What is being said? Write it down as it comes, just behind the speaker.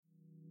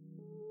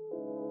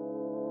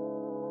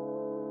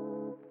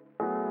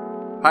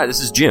Hi,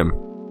 this is Jim.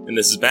 And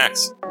this is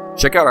Max.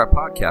 Check out our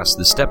podcast,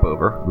 The Step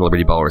Over, the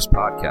Liberty Ballers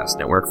Podcast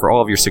Network, for all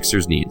of your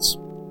Sixers needs.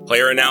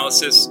 Player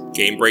analysis,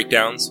 game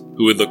breakdowns,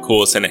 who would look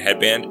coolest in a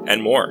headband,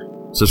 and more.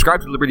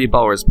 Subscribe to Liberty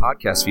Ballers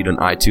podcast feed on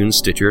iTunes,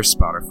 Stitcher,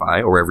 Spotify,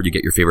 or wherever you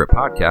get your favorite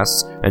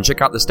podcasts, and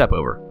check out The Step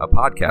Over, a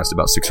podcast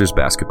about Sixers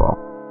basketball.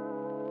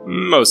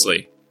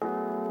 Mostly.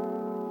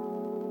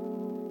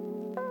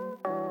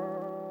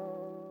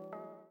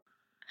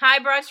 Hi,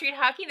 Broad Street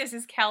Hockey. This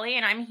is Kelly,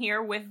 and I'm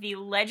here with the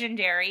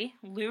legendary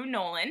Lou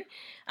Nolan.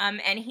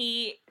 And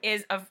he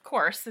is, of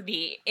course,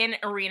 the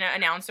in-arena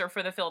announcer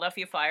for the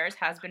Philadelphia Flyers,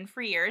 has been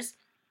for years.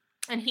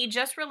 And he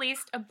just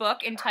released a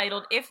book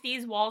entitled If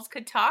These Walls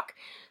Could Talk,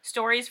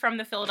 Stories from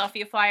the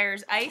Philadelphia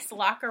Flyers Ice,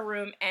 Locker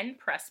Room, and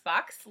Press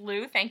Box.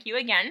 Lou, thank you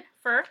again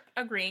for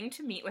agreeing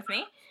to meet with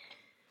me.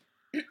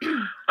 Sure,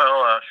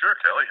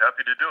 Kelly.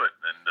 Happy to do it,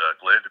 and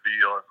glad to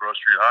be on Broad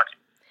Street Hockey.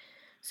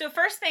 So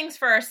first things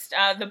first,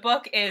 the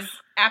book is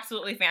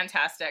absolutely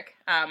fantastic.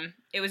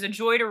 It was a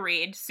joy to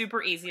read,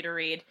 super easy to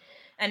read,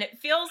 and it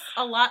feels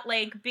a lot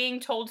like being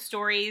told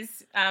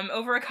stories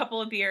over a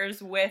couple of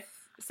beers with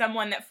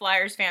someone that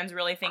Flyers fans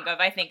really think of,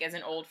 I think, as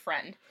an old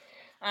friend.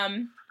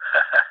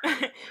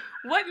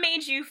 What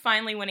made you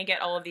finally want to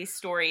get all of these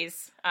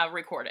stories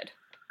recorded?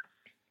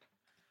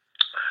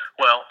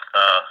 Well,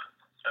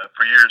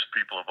 for years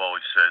people have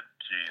always said,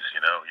 geez,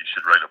 you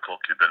should write a book.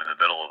 You've been in the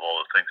middle of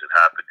all the things that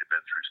happened. You've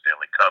been through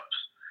Stanley Cups.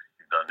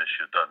 You've done this,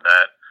 you've done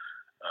that.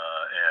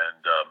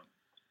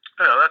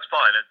 That's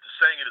fine.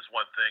 Saying it is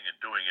one thing and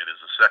doing it is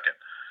a second.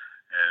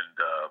 And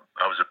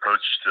I was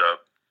approached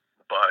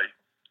by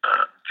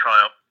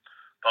Triumph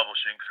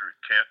Publishing through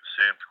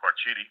Sam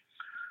Quarchiti,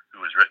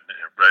 who was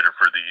writer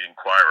for the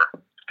Inquirer,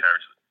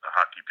 carries the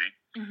hockey beat.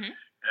 Mm-hmm.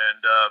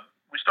 And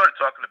we started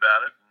talking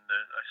about it, and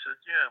I said,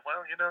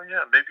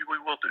 maybe we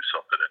will do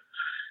something. And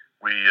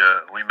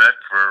we met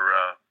for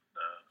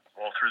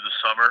all through the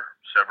summer,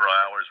 several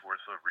hours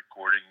worth of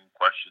recording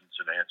questions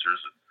and answers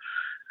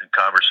and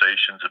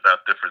conversations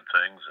about different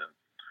things. And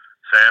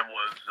Sam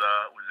was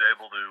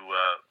able to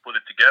put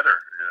it together.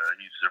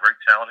 He's a very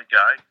talented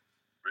guy,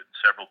 written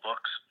several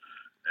books,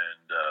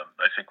 and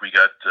I think we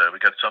got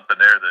something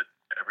there that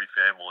every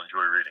fan will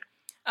enjoy reading.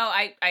 Oh,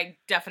 I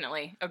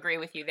definitely agree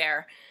with you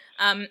there.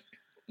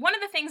 One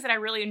of the things that I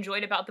really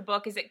enjoyed about the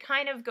book is it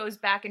kind of goes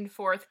back and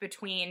forth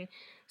between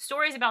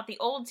stories about the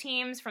old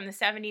teams from the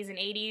 70s and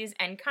 80s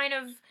and kind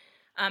of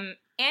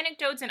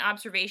anecdotes and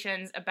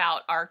observations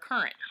about our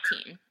current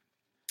team,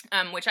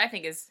 which I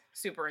think is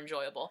super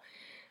enjoyable.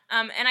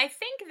 And I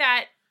think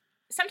that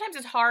sometimes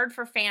it's hard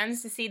for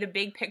fans to see the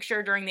big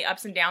picture during the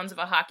ups and downs of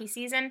a hockey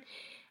season.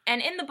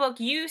 And in the book,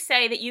 you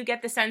say that you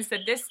get the sense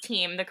that this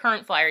team, the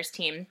current Flyers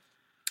team,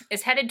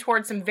 is headed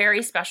towards some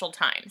very special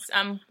times.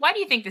 Why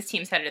do you think this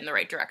team's headed in the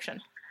right direction?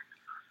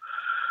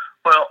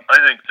 Well, I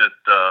think that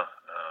the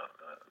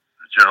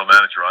general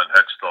manager, Ron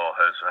Hextall,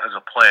 has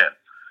a plan,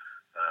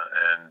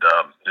 and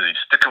he's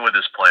sticking with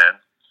his plan,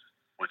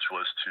 which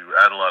was to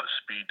add a lot of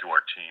speed to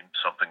our team,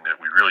 something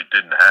that we really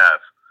didn't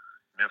have.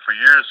 For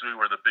years, we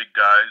were the big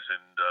guys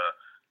and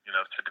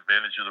took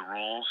advantage of the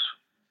rules,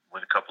 win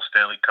a couple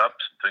Stanley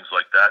Cups and things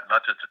like that.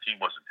 Not that the team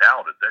wasn't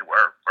talented; they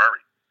were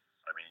very.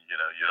 I mean,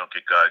 you don't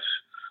get guys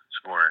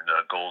scoring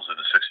goals in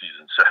the 60s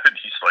and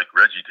 70s like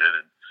Reggie did,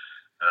 and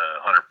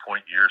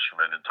 100-point years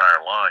from an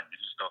entire line. You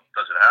just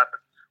doesn't happen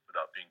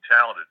without being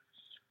talented.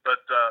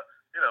 But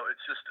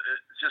it's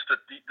just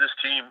that this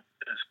team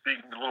is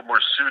being a little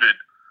more suited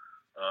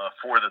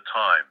for the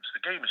times.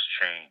 The game has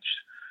changed,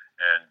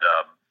 and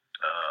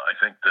I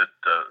think that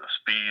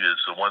speed is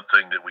the one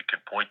thing that we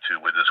can point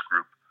to with this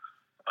group.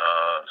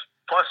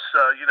 Plus,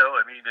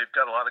 they've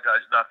got a lot of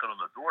guys knocking on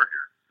the door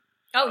here.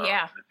 Oh,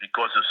 yeah.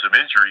 Because of some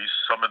injuries,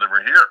 some of them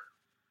are here.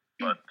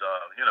 But,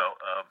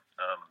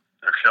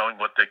 they're showing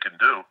what they can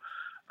do.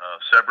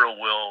 Several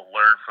will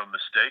learn from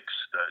mistakes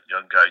that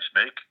young guys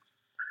make,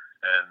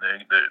 and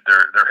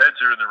their heads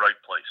are in the right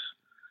place.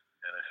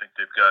 And I think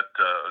they've got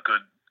a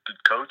good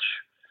coach,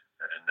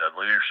 and the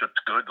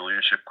leadership's good. The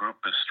leadership group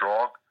is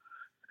strong.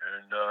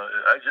 And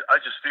I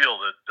just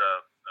feel that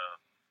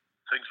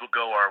things will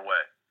go our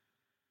way.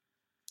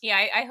 Yeah,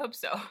 I hope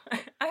so.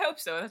 I hope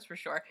so, that's for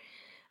sure.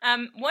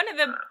 One of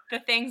the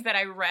things that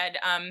I read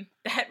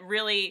that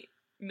really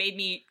made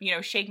me,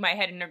 shake my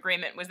head in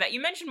agreement was that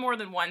you mentioned more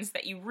than once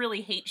that you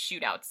really hate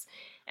shootouts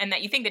and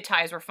that you think the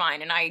ties were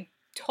fine, and I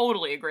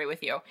totally agree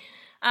with you.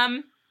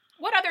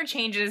 What other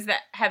changes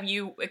that have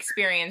you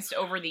experienced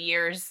over the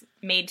years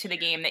made to the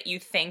game that you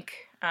think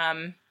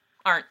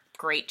aren't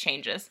great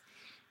changes?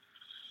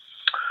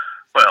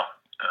 Well,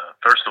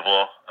 first of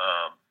all,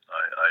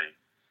 I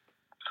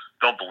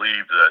don't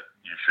believe that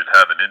you should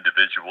have an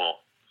individual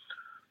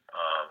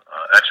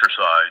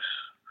exercise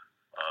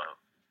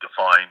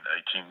define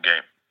a team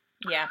game.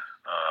 Yeah.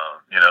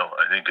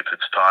 I think if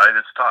it's tied,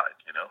 it's tied.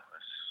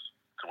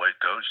 It's the way it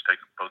goes.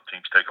 Both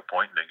teams take a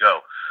point and they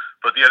go.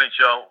 But the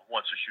NHL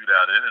wants a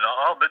shootout in, and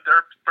I'll admit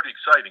they're pretty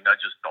exciting. I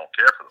just don't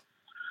care for them.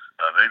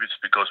 Maybe it's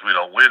because we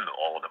don't win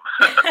all of them.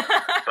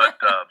 But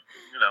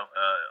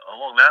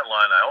along that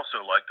line, I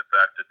also like the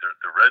fact that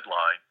the red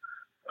line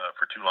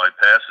for two-line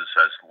passes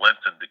has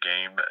lengthened the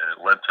game, and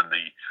it lengthened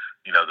the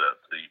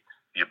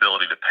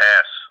ability to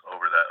pass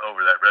over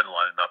that red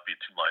line and not be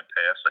a two-line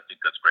pass. I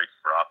think that's great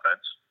for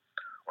offense,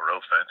 or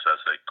offense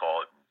as they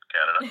call it in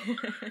Canada.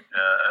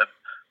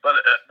 But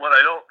what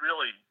I don't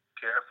really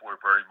care for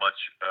very much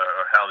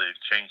are how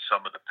they've changed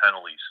some of the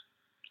penalties.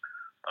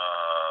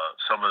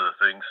 Some of the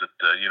things that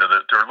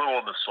they're a little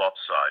on the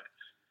soft side.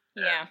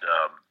 Yeah. And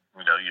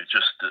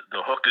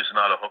the hook is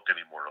not a hook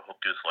anymore. A hook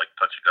is like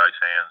touch a guy's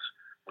hands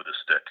with a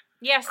stick.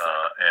 Yes.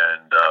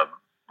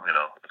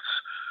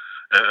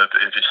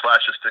 If you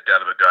slash a stick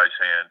out of a guy's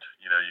hand,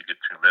 you get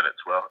 2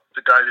 minutes. Well,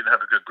 the guy didn't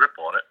have a good grip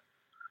on it,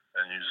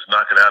 and you just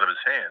knock it out of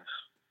his hands.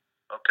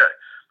 Okay,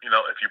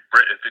 if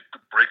it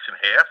breaks in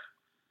half,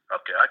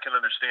 okay, I can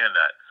understand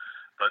that.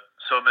 But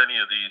so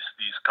many of these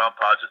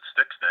composite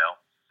sticks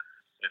now,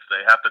 if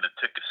they happen to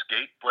tick a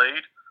skate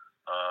blade,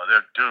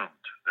 they're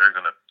doomed. They're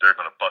gonna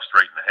bust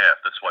right in half.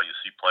 That's why you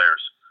see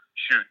players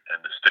shoot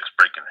and the sticks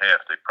break in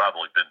half. They've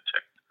probably been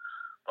ticked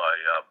by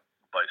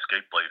a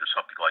skate blade or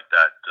something like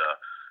that.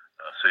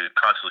 So you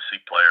constantly see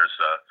players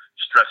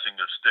stressing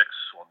their sticks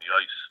on the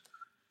ice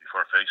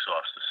before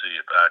face-offs to see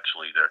if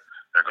actually they're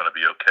going to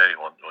be okay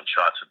on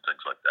shots and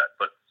things like that.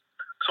 But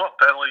soft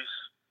penalties,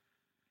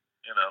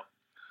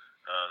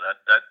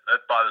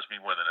 that bothers me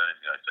more than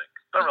anything. I think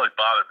it doesn't really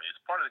bother me.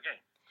 It's part of the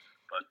game.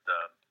 But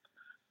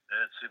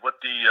it's what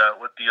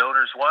the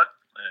owners want,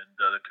 and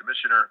the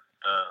commissioner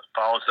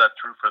follows that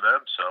through for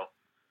them. So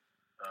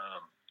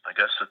I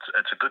guess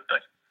it's a good thing.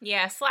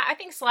 Yeah, I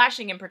think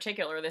slashing in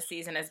particular this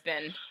season has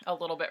been a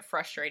little bit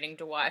frustrating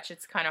to watch.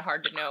 It's kind of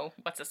hard to know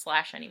what's a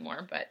slash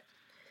anymore, but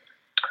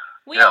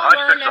we all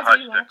learn as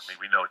we watch.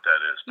 We know what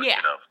that is, but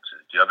yeah.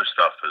 The other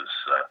stuff is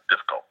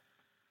difficult.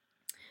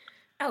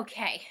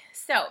 Okay,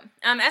 so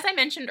as I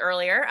mentioned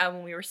earlier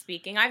when we were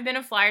speaking, I've been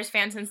a Flyers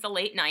fan since the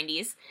late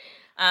 90s.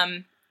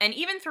 And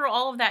even through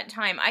all of that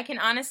time, I can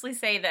honestly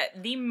say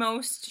that the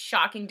most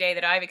shocking day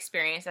that I've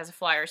experienced as a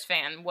Flyers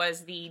fan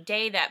was the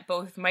day that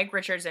both Mike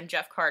Richards and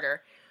Jeff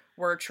Carter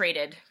were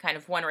traded, kind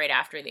of one right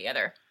after the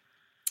other.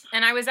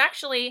 And I was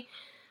actually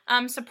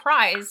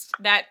surprised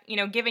that,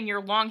 given your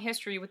long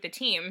history with the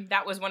team,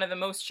 that was one of the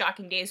most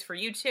shocking days for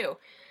you too.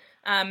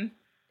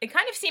 It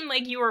kind of seemed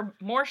like you were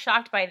more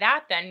shocked by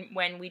that than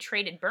when we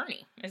traded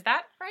Bernie. Is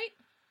that right?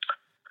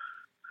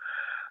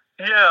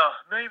 Yeah,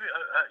 maybe.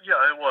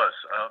 It was.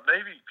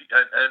 Maybe,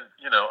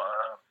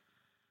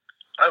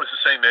 I was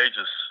the same age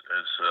as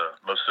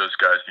most of those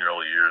guys in the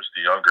early years.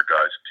 The younger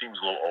guys, the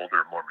team's a little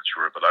older, more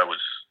mature, but I was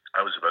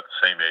about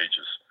the same age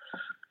as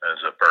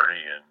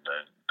Bernie and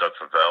Doug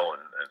Favell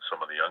and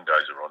some of the young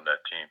guys that were on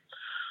that team.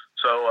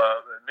 So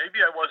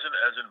maybe I wasn't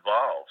as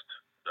involved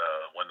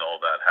when all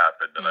that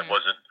happened, and I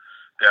wasn't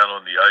down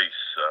on the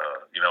ice.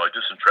 I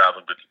did some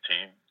traveling with the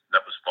team.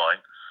 That was fine,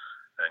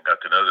 and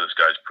got to know those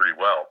guys pretty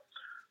well.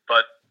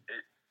 But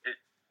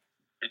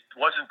it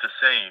wasn't the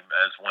same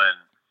as when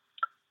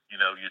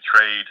you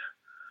trade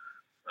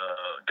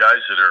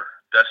guys that are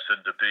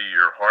destined to be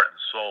your heart and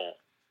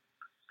soul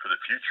for the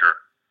future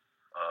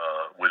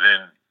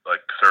within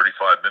like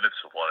 35 minutes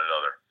of one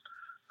another.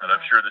 And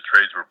I'm sure the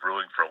trades were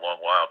brewing for a long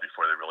while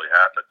before they really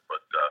happened.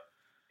 But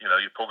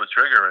you pull the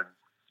trigger, and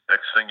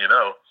next thing you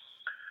know,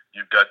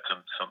 you've got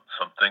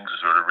some things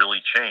that are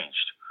really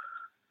changed.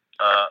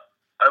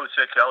 I would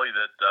say, Kelly,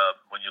 that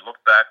when you look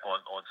back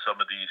on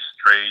some of these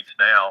trades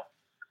now,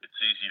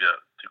 it's easy to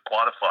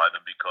quantify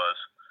them because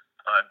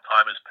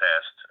time has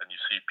passed, and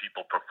you see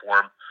people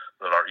perform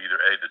that are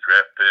either A, the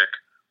draft pick,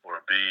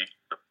 or B,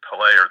 the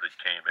player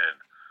that came in.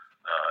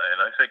 And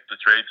I think the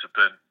trades have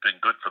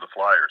been good for the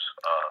Flyers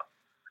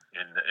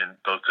in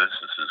both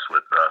instances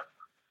with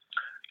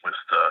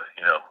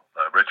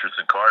Richards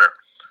and Carter.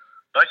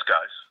 Nice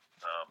guys.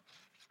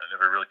 I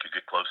never really could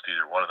get close to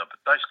either one of them,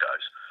 but nice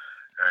guys.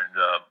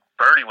 And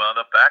Bernie wound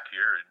up back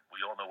here, and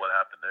we all know what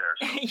happened there.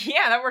 So.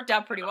 Yeah, that worked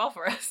out pretty well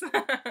for us.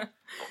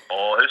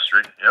 All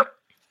history, yep.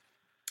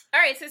 All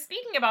right, so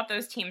speaking about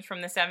those teams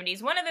from the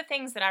 70s, one of the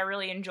things that I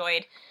really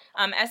enjoyed,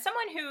 as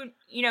someone who,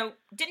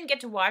 didn't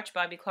get to watch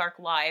Bobby Clarke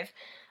live,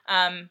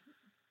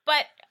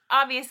 but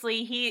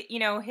obviously he,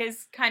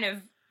 his kind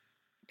of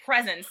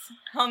presence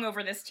hung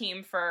over this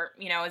team for,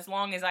 as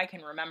long as I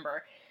can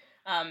remember.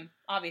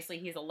 Obviously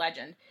he's a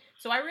legend.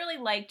 So I really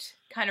liked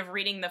kind of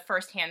reading the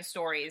firsthand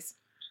stories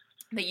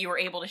that you were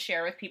able to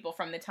share with people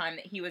from the time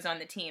that he was on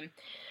the team.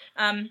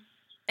 And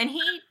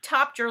he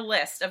topped your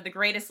list of the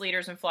greatest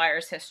leaders in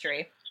Flyers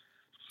history.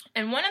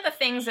 And one of the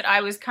things that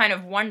I was kind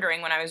of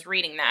wondering when I was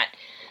reading that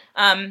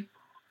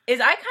is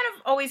I kind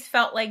of always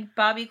felt like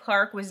Bobby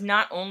Clarke was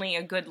not only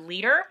a good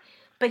leader,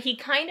 but he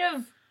kind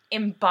of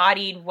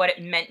embodied what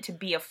it meant to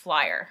be a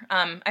Flyer.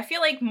 I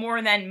feel like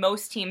more than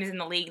most teams in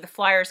the league, the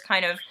Flyers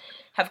kind of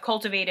have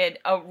cultivated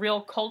a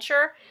real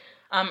culture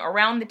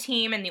around the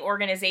team and the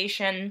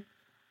organization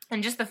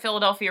and just the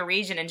Philadelphia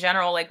region in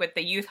general, like with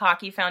the Youth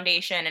Hockey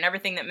Foundation and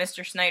everything that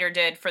Mr. Snyder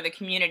did for the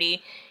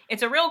community.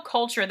 It's a real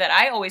culture that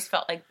I always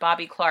felt like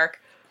Bobby Clarke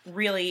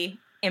really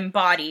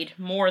embodied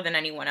more than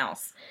anyone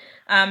else.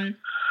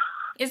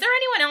 Is there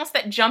anyone else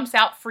that jumps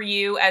out for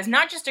you as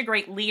not just a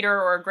great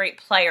leader or a great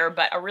player,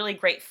 but a really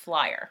great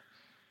flyer?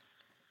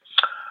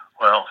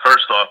 Well,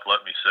 first off,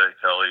 let me say,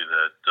 Kelly,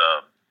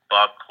 that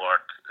Bob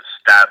Clark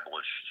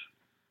established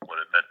what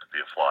it meant to be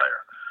a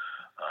flyer.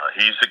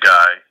 He's the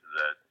guy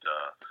that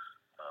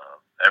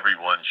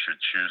everyone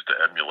should choose to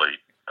emulate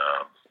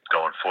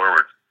going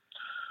forward.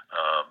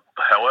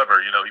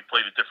 However, he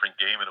played a different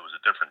game and it was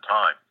a different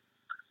time.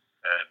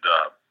 And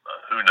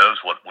who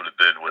knows what would have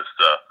been with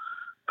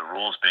the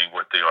rules being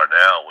what they are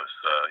now with,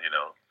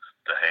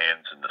 the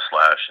hands and the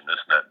slash and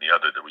this and that and the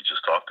other that we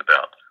just talked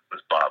about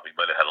with Bob. He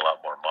might have had a lot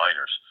more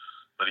minors,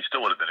 but he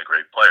still would have been a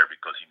great player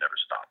because he never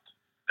stopped.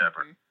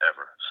 Never,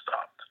 ever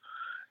stopped.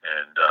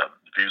 And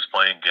if he was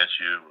playing against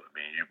you, I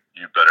mean,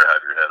 you better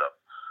have your head up.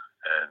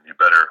 And you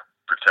better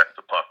protect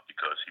the puck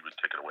because he would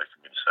take it away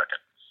from you in a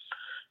second.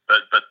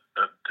 But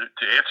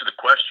to answer the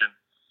question,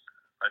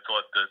 I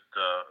thought that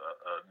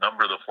a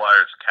number of the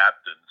Flyers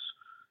captains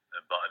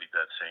embodied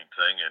that same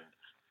thing. And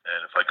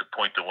if I could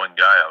point to one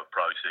guy, I would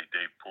probably say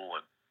Dave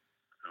Poulin,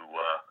 who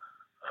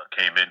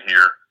came in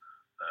here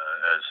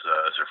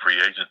as a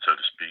free agent, so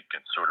to speak,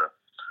 and sort of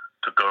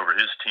took over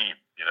his team,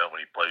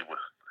 when he played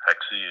with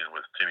Hexie and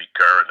with Timmy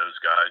Kerr and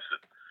those guys that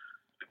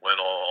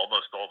went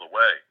almost all the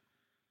way.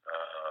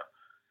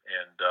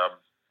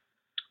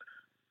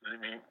 I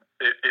mean,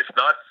 if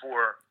not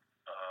for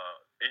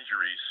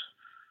injuries,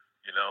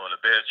 and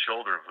a bad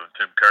shoulder from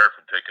Tim Kerr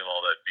from taking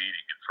all that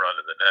beating in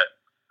front of the net,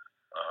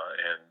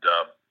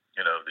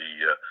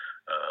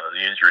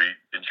 the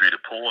injury to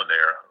Poulin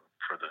there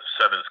for the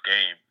 7th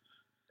game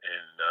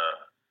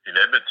in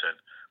Edmonton,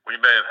 we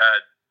may have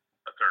had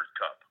a third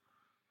cup.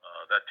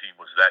 That team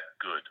was that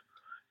good,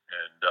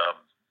 and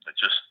it's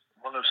just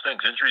one of those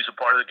things. Injuries are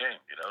part of the game.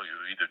 You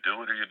either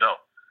do it or you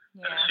don't.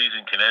 Yeah. And the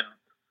season can end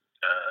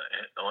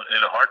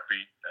in a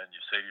heartbeat, and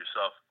you say to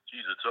yourself,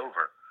 "Geez, it's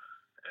over."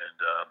 And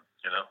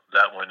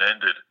that one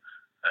ended.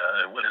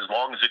 It went as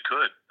long as it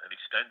could, and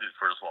extended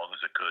for as long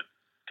as it could.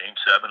 Game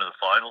 7 of the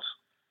finals,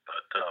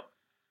 but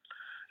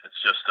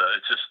it's just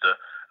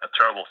a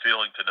terrible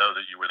feeling to know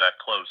that you were that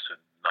close and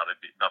not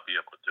be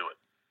able to do it.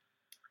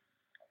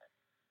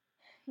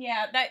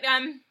 Yeah, that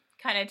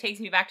kind of takes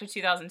me back to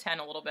 2010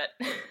 a little bit.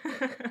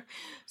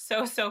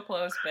 so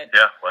close, but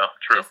yeah, well,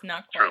 true, just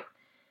not quite. True.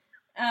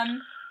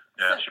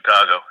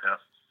 Chicago. Yeah.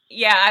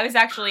 Yeah, I was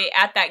actually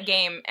at that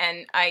game,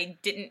 and I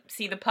didn't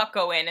see the puck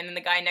go in, and then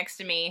the guy next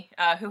to me,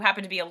 who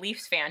happened to be a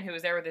Leafs fan, who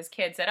was there with his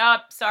kid, said, "Oh,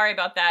 sorry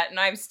about that," and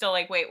I was still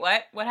like, "Wait,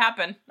 what? What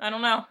happened? I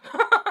don't know."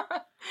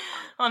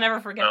 I'll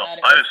never forget that.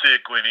 I didn't see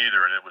it go in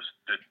either, and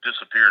it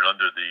disappeared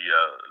under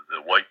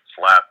the white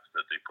flap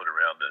that they put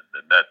around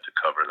the net to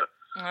cover the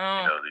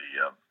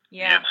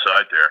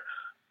inside there.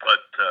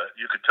 But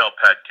you could tell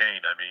Pat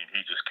Kane. I mean,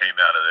 he just came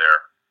out of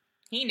there.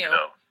 He knew,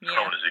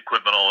 throwing his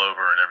equipment all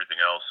over and everything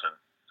else, and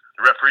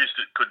the referees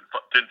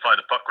didn't find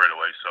the puck right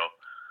away, so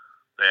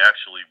they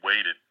actually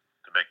waited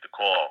to make the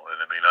call.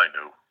 And I mean, I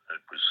knew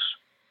it was.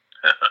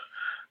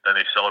 Then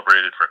they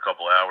celebrated for a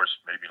couple hours,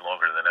 maybe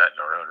longer than that, in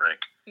our own rink.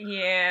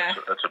 Yeah,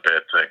 that's a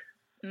bad thing.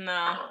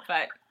 No,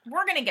 but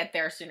we're gonna get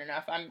there soon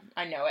enough.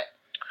 I know it.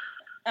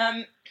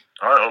 I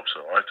hope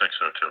so. I think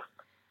so too.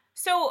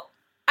 So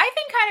I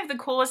think kind of the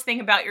coolest thing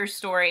about your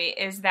story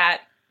is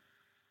that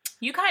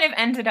you kind of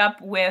ended up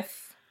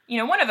with,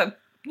 one of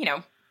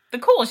the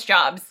coolest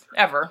jobs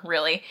ever,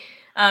 really.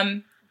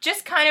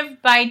 Just kind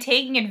of by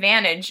taking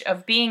advantage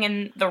of being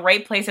in the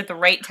right place at the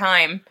right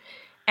time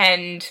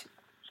and,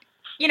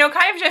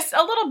 kind of just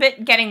a little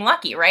bit getting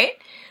lucky, right?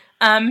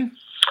 Yeah.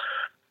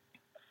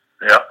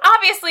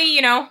 Obviously,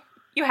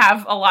 you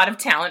have a lot of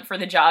talent for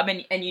the job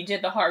and you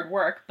did the hard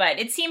work, but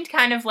it seemed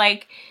kind of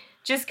like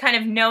just kind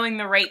of knowing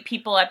the right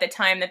people at the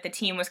time that the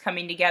team was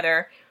coming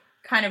together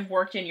kind of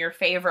worked in your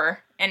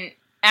favor. And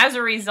as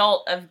a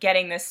result of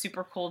getting this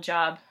super cool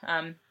job,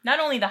 not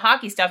only the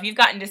hockey stuff, you've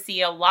gotten to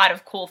see a lot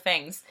of cool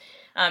things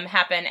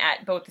happen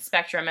at both the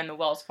Spectrum and the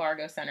Wells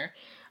Fargo Center.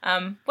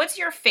 What's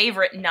your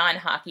favorite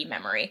non-hockey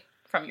memory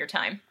from your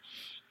time?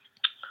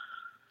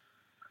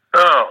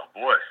 Oh,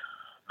 boy.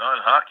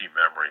 Non-hockey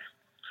memory.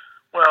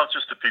 Well,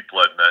 just the people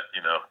I've met,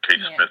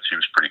 Kate Smith, she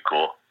was pretty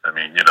cool. I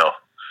mean,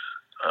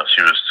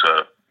 she was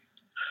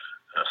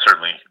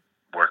certainly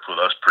worked with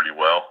us pretty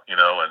well, and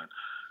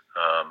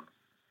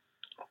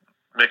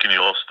making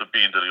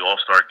being to the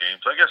All-Star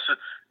games. I guess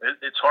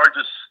it's hard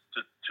to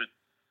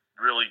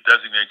really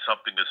designate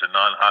something as a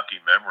non-hockey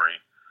memory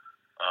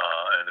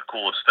and the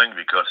coolest thing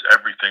because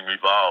everything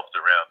revolved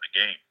around the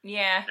game.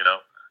 Yeah.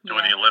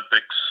 Doing the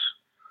Olympics,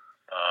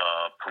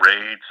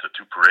 parades, the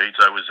 2 parades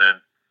I was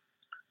in.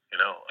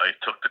 I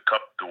took the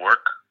cup to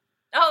work.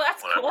 Oh,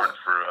 that's when cool. I worked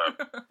for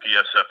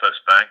PSFS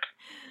Bank.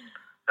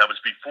 That was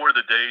before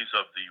the days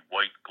of the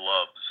white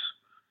gloves,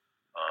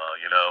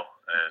 and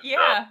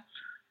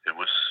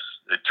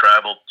it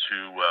traveled to,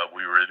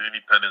 we were at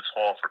Independence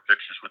Hall for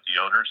pictures with the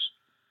owners,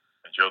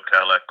 and Joe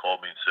Cadillac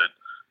called me and said,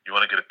 "You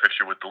want to get a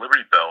picture with the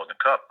Liberty Bell and the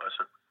cup?" I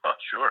said, "Oh,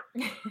 sure."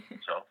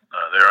 So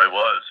there I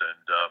was,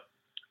 and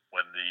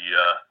when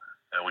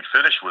and we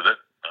finished with it,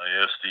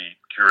 I asked the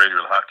curator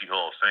of the Hockey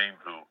Hall of Fame,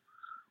 who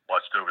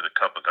watched over the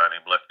cup, a guy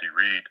named Lefty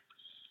Reed,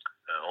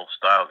 an old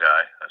style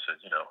guy. I said,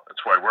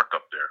 that's where I work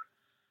up there.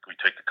 Can we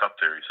take the cup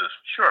there? He says,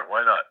 sure,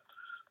 why not?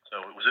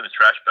 So it was in a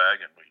trash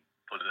bag, and we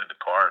put it in the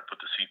car and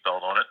put the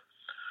seatbelt on it,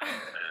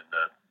 and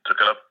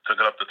took it up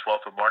to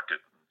 12th and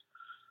Market.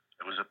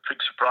 It was a big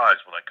surprise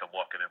when I come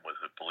walking in with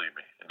it, believe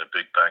me, in the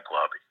big bank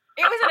lobby.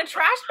 It was in a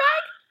trash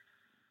bag?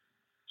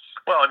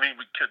 Well, I mean,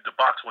 the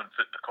box wouldn't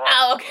fit in the car.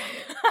 Oh,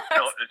 okay.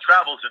 It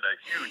travels in a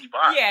huge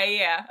box.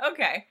 Yeah,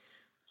 okay.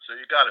 So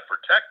you got to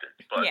protect it,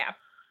 but yeah.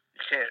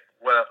 you can't.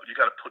 Well, you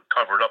got to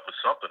cover it up with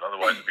something,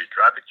 otherwise it'd be a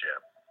traffic jam.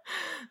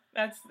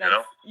 That's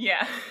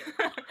yeah.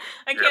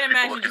 I can't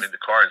imagine people looking in the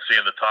car and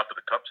seeing the top of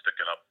the cup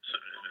sticking up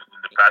in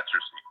the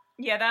passenger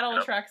seat. Yeah, that'll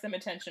attract some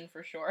attention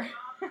for sure.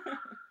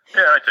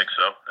 Yeah, I think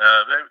so.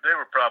 They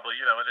were probably,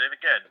 and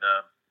again,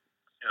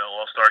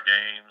 All-Star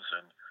games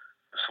and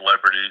the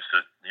celebrities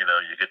that, you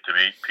get to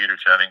meet. Peter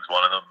Jennings,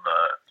 one of them,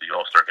 the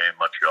All-Star game in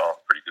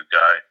Montreal, pretty good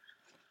guy.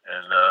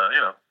 And,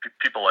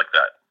 people like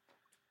that.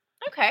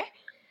 Okay.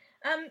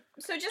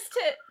 So just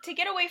to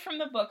get away from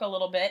the book a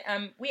little bit,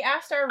 we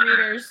asked our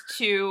readers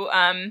to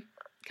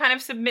kind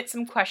of submit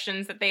some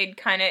questions that they'd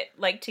kind of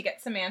like to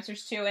get some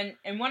answers to.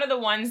 And one of the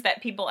ones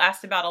that people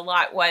asked about a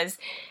lot was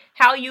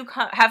how you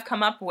have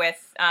come up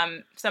with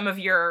some of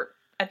your,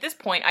 at this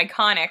point,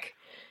 iconic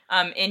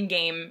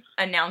in-game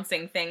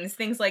announcing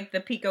things like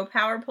the Pico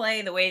power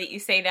play, the way that you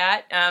say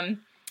that,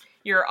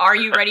 are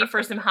you ready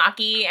for some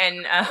hockey?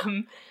 And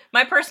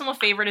my personal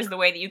favorite is the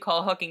way that you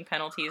call hooking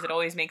penalties. It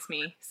always makes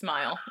me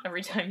smile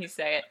every time you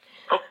say it.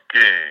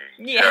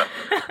 Hooking. Yeah.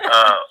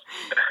 How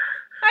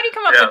do you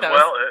come up with those?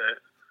 Well,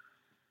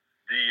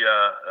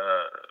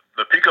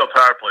 the Pico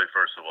power play,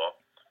 first of all,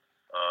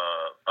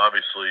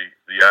 obviously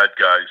the ad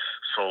guys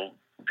sold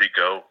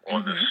Pico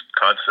on this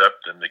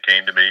concept, and they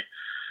came to me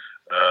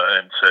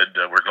and said,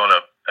 we're going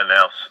to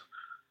announce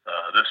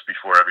this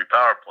before every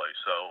power play.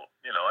 So,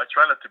 I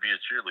try not to be a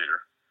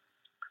cheerleader.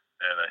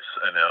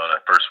 And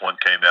the first one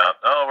came out,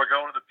 we're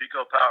going to the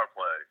Pico power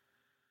play.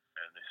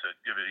 And they said,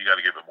 you got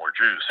to give it more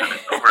juice. And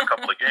over a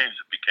couple of games,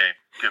 it became,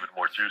 give it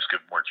more juice,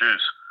 give it more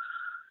juice.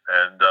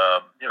 And,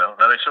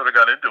 then I sort of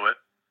got into it.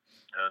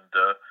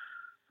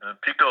 And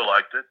Pico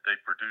liked it. They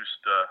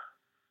produced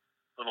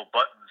little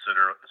buttons that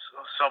are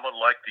somewhat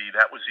like the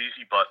That Was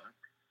Easy button,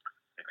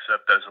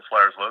 except there's a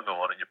Flyers logo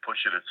on it. You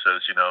push it, it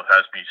says,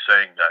 has me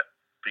saying that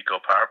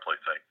Pico power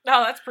play thing.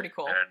 Oh, that's pretty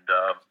cool. And,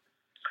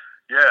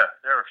 yeah,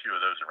 there are a few of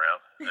those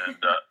around. And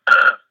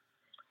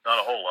not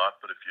a whole lot,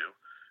 but a few.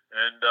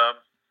 And,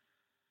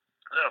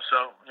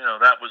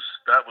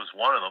 that was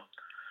one of them.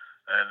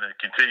 And it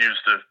continues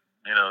to,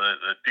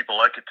 that people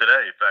like it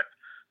today. In fact,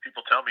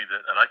 people tell me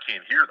that, and I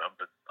can't hear them,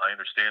 but I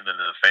understand that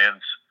the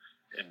fans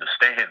in the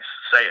stands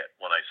say it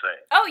when I say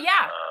it. Oh,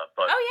 yeah.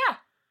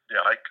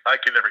 Yeah, I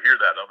can never hear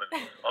that.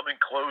 I'm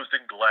enclosed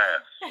in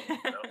glass.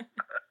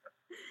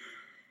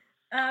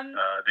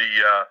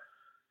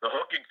 The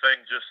hooking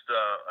thing, just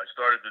I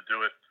started to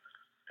do it,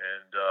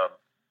 and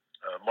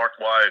Mark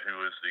Wyatt,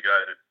 who is the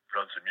guy that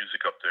runs the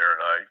music up there,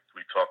 and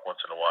we talk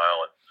once in a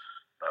while, and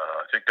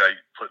I think I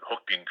put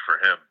hooking for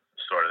him.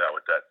 Started out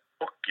with that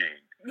hooking,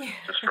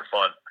 just for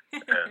fun,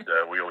 and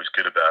we always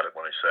kid about it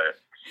when I say it.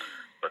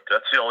 But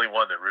that's the only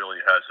one that really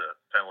has a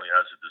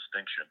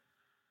distinction.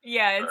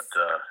 Yeah,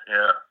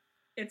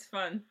 it's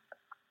fun.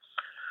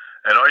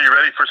 And are you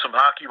ready for some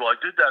hockey? Well, I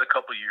did that a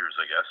couple of years,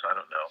 I guess. I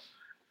don't know.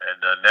 And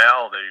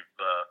now they've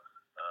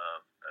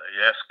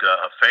asked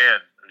a fan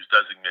who's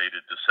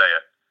designated to say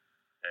it.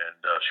 And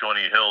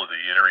Shawnee Hill, the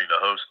in-arena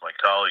host, my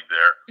colleague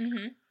there,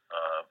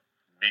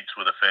 meets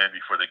with a fan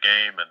before the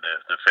game, and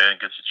the fan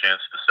gets a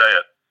chance to say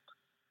it.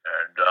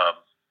 And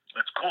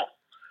it's cool.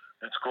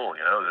 It's cool.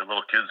 The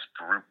little kids,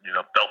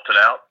 belt it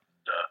out.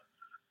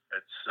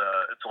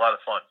 It's a lot of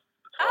fun.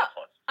 It's a lot of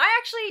fun. I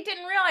actually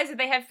didn't realize that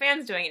they have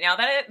fans doing it now.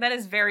 That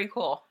is very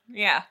cool.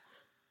 Yeah.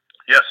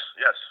 Yes.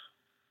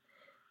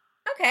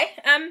 Okay.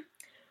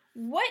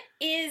 What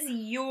is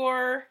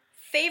your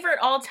favorite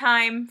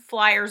all-time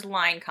Flyers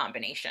line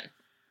combination?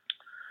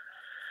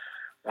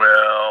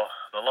 Well,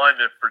 the line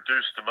that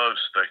produced the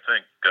most, I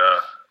think,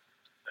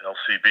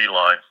 LCB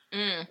line,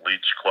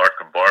 Leach, Clark,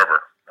 and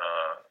Barber,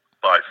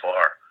 by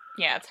far.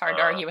 Yeah, it's hard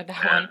to argue with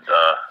that one.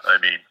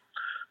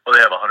 They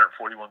have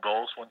 141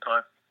 goals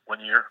one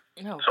year,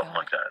 something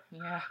like that.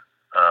 Yeah.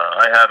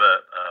 I have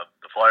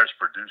the Flyers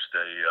produced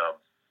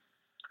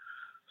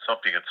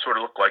something that sort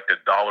of looked like a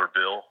dollar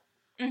bill.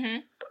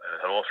 Mm-hmm.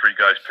 It had all three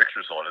guys'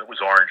 pictures on it. It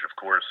was orange, of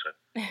course.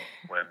 And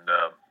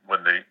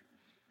when they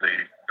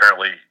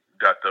apparently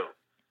got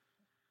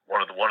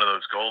one of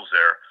those goals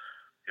there,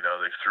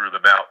 they threw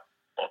them out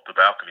off the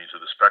balconies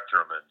of the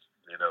Spectrum, and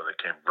they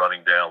came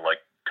running down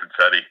like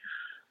confetti.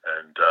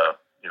 And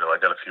I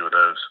got a few of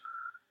those.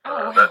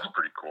 That's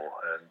pretty cool.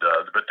 And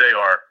but they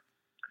are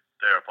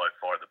by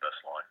far the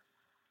best line,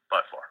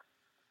 by far.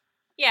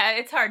 Yeah,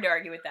 it's hard to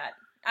argue with that.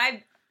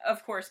 I,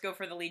 of course, go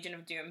for the Legion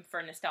of Doom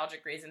for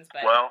nostalgic reasons,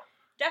 but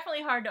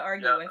definitely hard to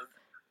argue with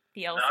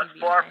the LCB. Not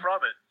far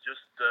from it.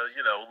 Just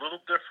a little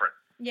different.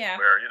 Yeah.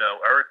 Where,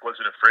 Eric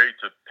wasn't afraid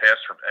to pass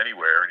from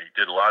anywhere, and he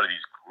did a lot of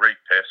these great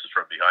passes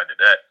from behind the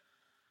net.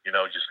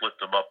 Just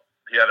lift them up.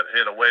 He had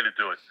a way to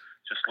do it.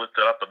 Just lift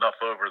it up enough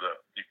over the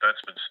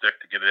defenseman's stick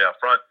to get it out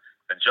front.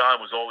 And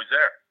John was always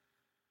there.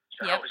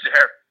 John was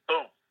there.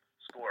 Boom.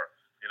 Score.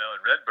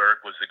 And Redberg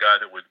was the guy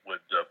that would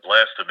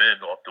blast them in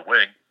off the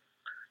wing.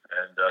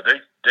 And they're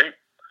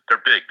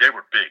big. They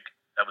were big.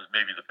 That was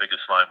maybe the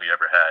biggest line we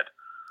ever had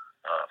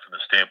from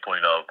the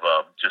standpoint of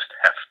just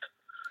heft.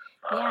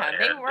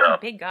 They were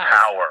big guys.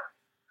 Power.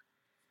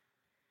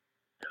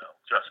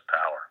 Just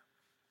power.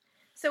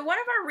 So one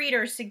of our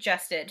readers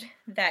suggested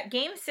that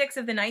Game 6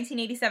 of the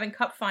 1987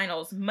 Cup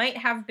Finals might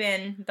have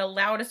been the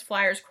loudest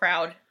Flyers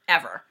crowd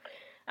ever.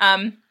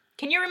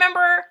 Can you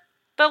remember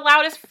the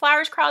loudest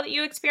Flyers crowd that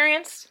you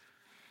experienced?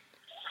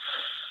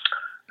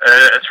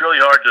 It's really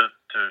hard to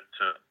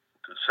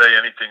say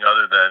anything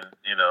other than,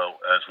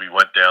 as we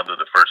went down to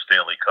the first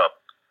Stanley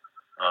Cup,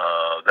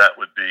 that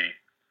would be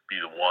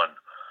the one.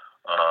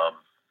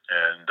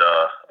 And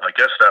I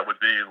guess that would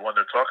be the one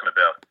they're talking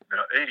about.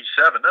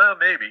 87,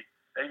 maybe.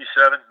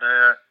 87,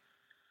 I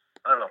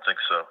don't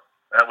think so.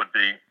 That was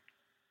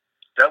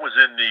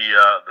in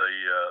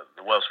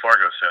the Wells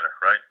Fargo Center,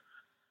 right?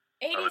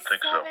 87? I would think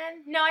so.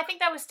 No, I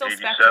think that was still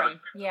 87? Spectrum.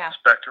 Yeah.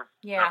 Spectrum?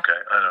 Yeah.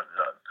 Okay. I don't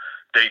know.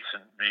 Dates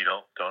and me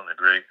don't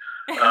agree.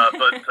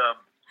 But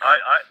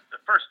the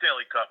first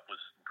Stanley Cup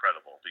was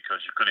incredible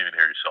because you couldn't even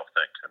hear yourself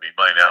think. I mean,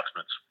 my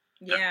announcements,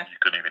 you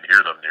couldn't even hear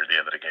them near the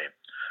end of the game.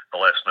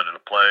 The last minute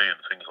of play and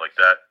things like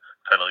that,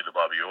 penalty to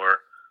Bobby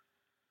Orr,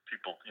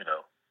 people,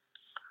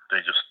 they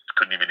just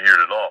couldn't even hear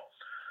it at all.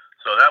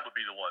 So that would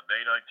be the one,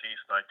 May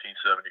 19th,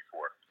 1974.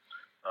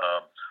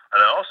 And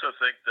I also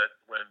think that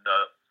when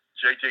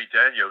J.J.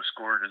 Daigneault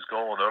scored his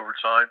goal in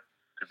overtime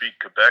to beat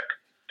Quebec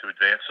to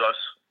advance us,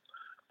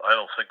 I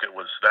don't think it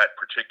was that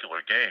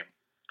particular game,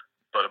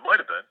 but it might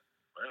have been.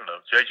 I don't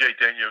know. J.J.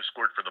 Daigneault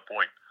scored for the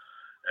point,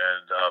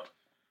 and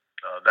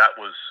that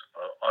was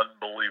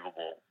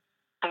unbelievable.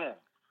 Boom.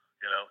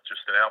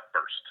 Just an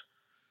outburst.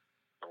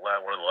 One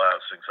of the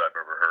loudest things I've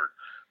ever heard.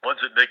 Ones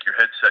that make your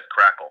headset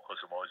crackle, because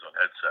I'm always on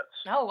headsets.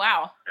 Oh,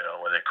 wow.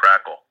 When they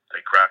crackle.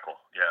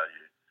 Yeah,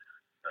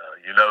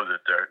 you know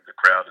that the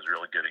crowd is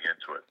really getting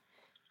into it.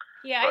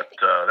 Yeah. But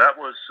that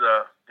was,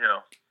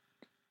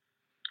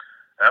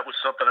 that was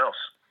something else.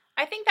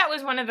 I think that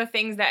was one of the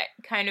things that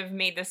kind of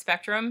made the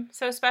Spectrum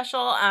so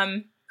special.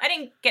 I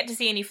didn't get to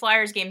see any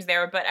Flyers games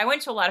there, but I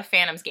went to a lot of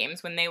Phantoms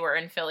games when they were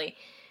in Philly.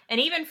 And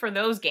even for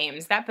those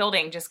games, that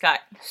building just got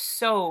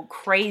so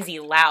crazy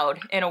loud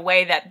in a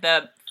way that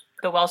the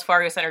Wells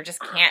Fargo Center just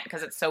can't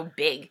because it's so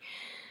big.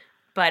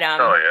 But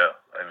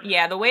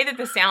yeah, the way that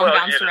the sound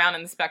bounced around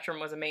in the Spectrum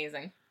was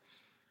amazing.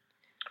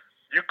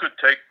 You could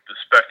take the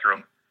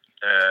Spectrum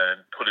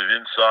and put it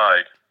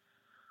inside,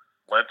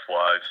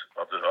 lengthwise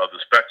of the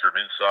Spectrum,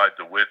 inside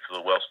the width of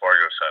the Wells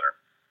Fargo Center.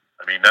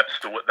 I mean, that's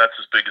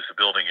as big as the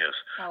building is.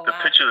 Oh, the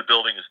pitch of the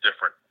building is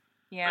different.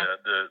 Yeah.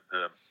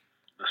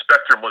 The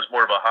Spectrum was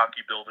more of a hockey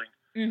building,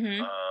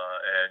 mm-hmm.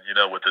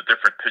 And with a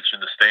different pitch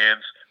in the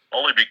stands,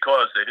 only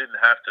because they didn't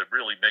have to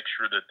really make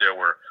sure that there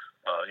were,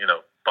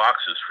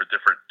 boxes for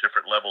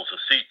different levels of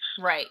seats,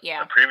 right?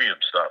 Yeah, and premium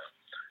stuff.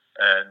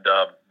 And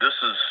this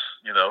is,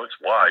 it's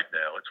wide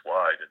now. It's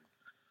wide,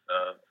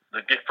 and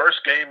the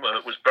first game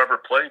was ever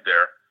played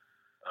there.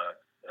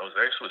 It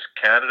was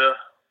Canada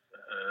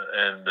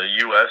and the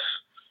U.S.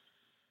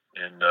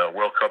 in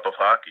World Cup of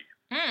Hockey,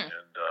 and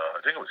I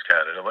think it was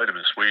Canada. It might have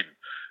been Sweden.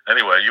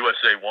 Anyway,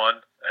 USA won,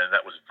 and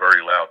that was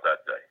very loud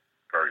that day.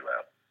 Very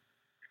loud.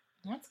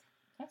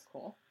 That's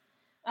cool.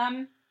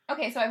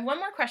 Okay, so I have one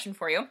more question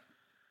for you,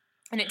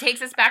 and it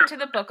takes us back to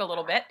the book a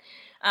little bit.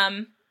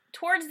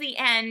 Towards the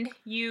end,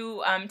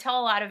 you tell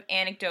a lot of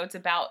anecdotes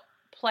about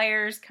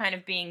players kind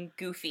of being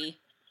goofy,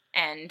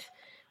 and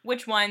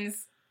which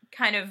ones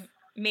kind of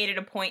made it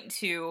a point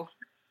to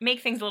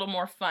make things a little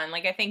more fun.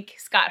 Like, I think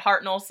Scott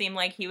Hartnell seemed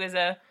like he was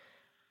a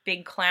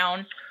big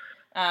clown.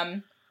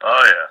 Oh,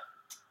 yeah.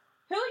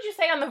 Who would you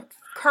say on the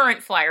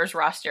current Flyers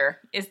roster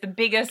is the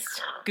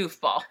biggest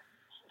goofball?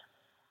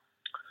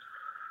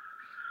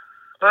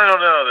 I don't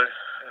know.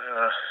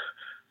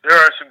 There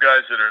are some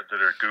guys that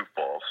are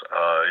goofballs.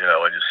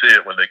 And you see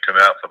it when they come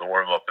out for the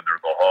warm up in the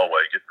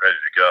hallway, getting ready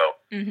to go.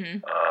 Mm-hmm.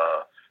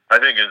 I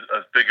think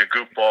as big a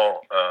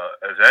goofball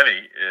as any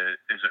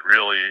isn't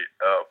really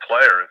a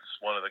player.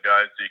 It's one of the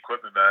guys, the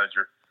equipment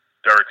manager,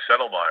 Derek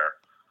Settlemyre,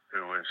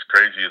 who is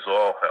crazy as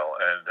all hell,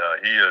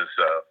 and he is.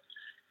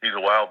 He's a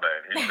wild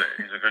man.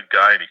 He's a good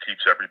guy, and he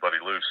keeps everybody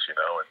loose,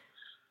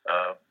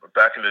 And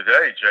back in the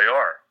day,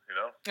 JR,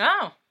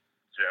 Oh.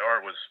 JR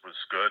was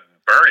good,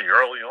 and Bernie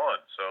early on.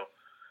 So,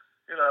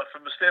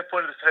 from the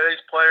standpoint of today's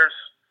players,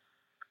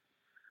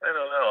 I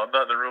don't know. I'm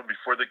not in the room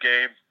before the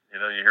game. You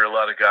hear a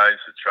lot of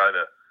guys that try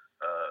to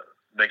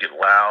make it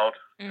loud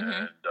mm-hmm.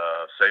 and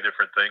say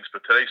different things,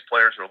 but today's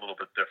players are a little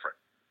bit different.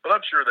 But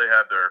I'm sure they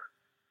have their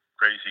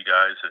crazy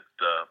guys that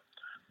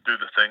do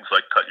the things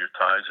like cut your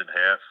ties in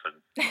half and,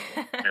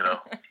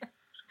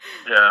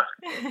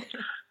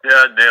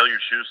 nail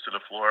your shoes to the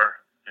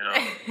floor,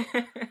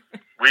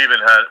 we even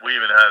had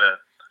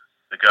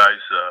the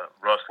guys,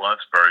 Russ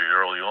Lonsberry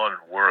early on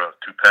wore a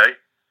toupee,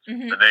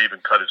 and they even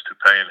cut his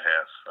toupee in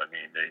half. I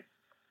mean,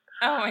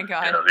 oh my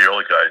God. The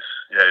early guys,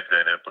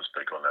 Van Impe was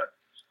big on that.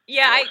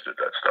 Yeah, I did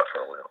that stuff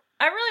early on.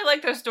 I really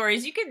like those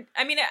stories.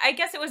 I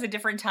guess it was a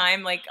different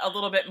time, like a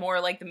little bit more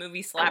like the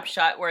movie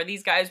Slapshot, where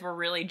these guys were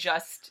really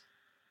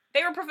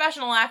they were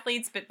professional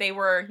athletes, but they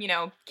were,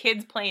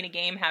 kids playing a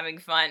game, having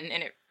fun,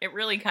 and it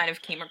really kind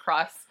of came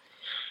across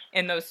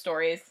in those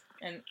stories,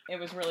 and it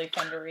was really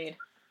fun to read.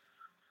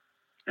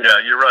 Yeah,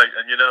 you're right.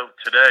 And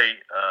today,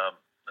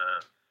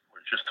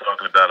 we're just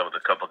talking about it with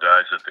a couple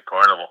guys at the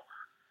carnival.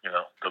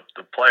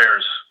 The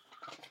players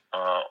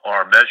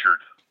are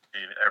measured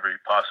in every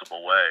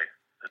possible way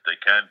that they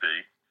can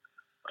be.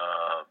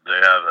 They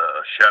have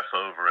a chef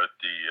over at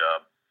the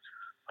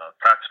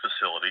practice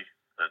facility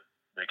that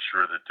makes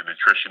sure that the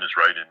nutrition is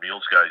right and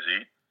meals guys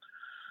eat.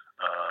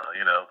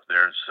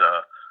 There's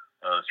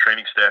the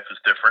training staff is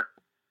different,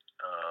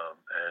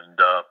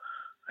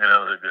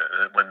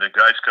 when the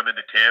guys come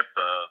into camp,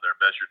 they're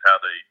measured how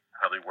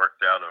they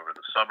worked out over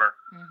the summer.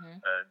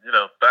 And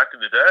back in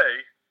the day,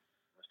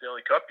 the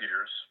Stanley Cup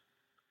years,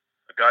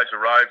 the guys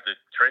arrived at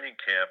training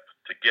camp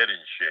to get in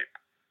shape.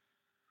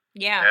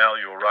 Yeah. Now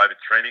you arrive at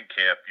training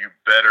camp, you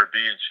better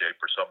be in shape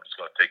or somebody's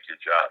going to take your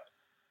job.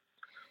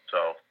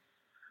 So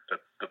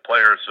the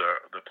players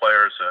are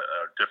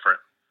different,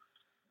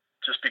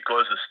 just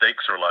because the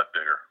stakes are a lot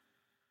bigger.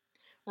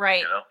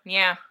 Right.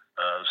 Yeah.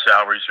 The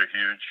salaries are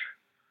huge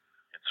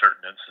in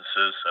certain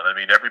instances, and I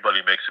mean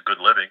everybody makes a good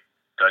living.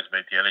 Guys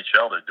make the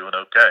NHL; they're doing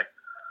okay.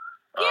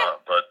 Yeah.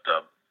 But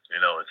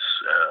it's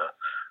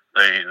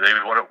they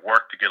want to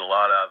work to get a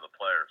lot out of the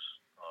players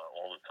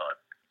all the time.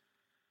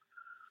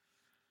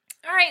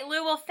 All right,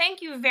 Lou. Well,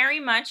 thank you very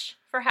much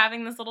for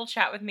having this little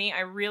chat with me.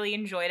 I really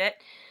enjoyed it.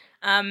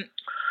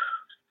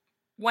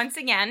 Once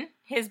again,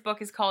 his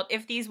book is called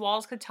If These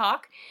Walls Could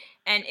Talk.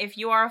 And if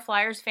you are a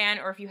Flyers fan,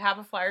 or if you have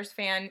a Flyers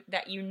fan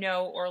that you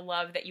know or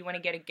love that you want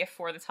to get a gift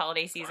for this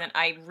holiday season,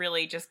 I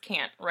really just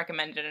can't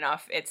recommend it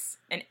enough. It's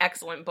an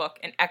excellent book,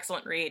 an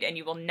excellent read, and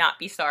you will not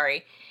be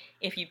sorry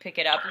if you pick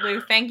it up.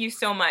 Lou, thank you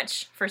so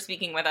much for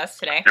speaking with us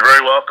today. You're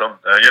very welcome.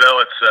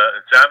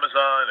 It's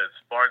Amazon, it's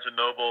Barnes &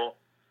 Noble,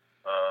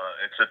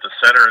 it's at the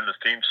center in the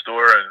team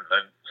store,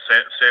 and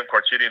Sam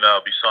Carchidi and I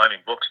will be signing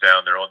books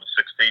down there on the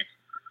 16th.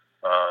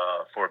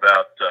 For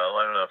about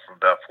from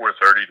about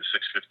 4:30 to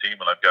 6:15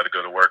 when I've got to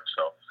go to work.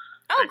 So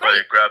anybody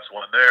that grabs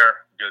one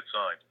there, get it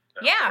signed.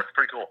 Yeah. It's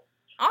pretty cool.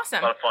 Awesome.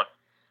 A lot of fun.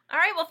 All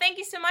right. Well, thank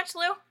you so much,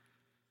 Lou.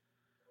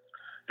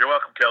 You're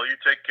welcome, Kelly. You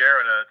take care,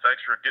 and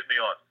thanks for getting me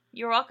on.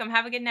 You're welcome.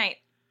 Have a good night.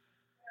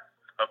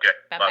 Okay.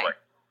 Bye-bye.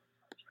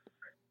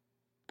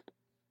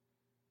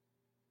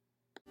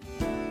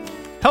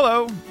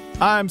 Hello,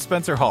 I'm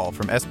Spencer Hall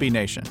from SB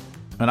Nation,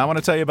 and I want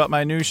to tell you about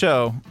my new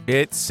show,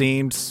 It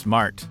Seemed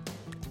Smart.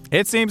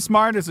 It Seems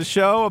Smart is a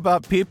show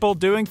about people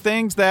doing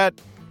things that,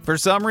 for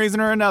some reason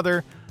or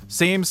another,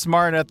 seem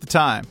smart at the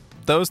time.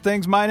 Those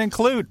things might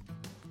include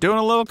doing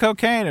a little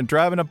cocaine and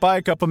driving a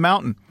bike up a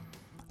mountain.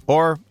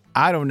 Or,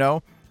 I don't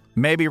know,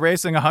 maybe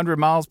racing 100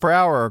 miles per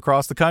hour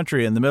across the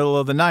country in the middle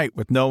of the night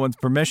with no one's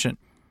permission.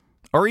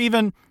 Or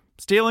even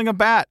stealing a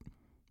bat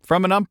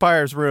from an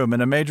umpire's room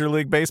in a Major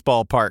League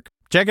Baseball park.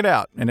 Check it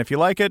out, and if you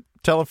like it,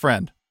 tell a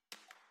friend.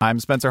 I'm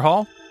Spencer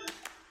Hall.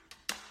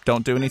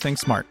 Don't do anything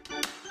smart.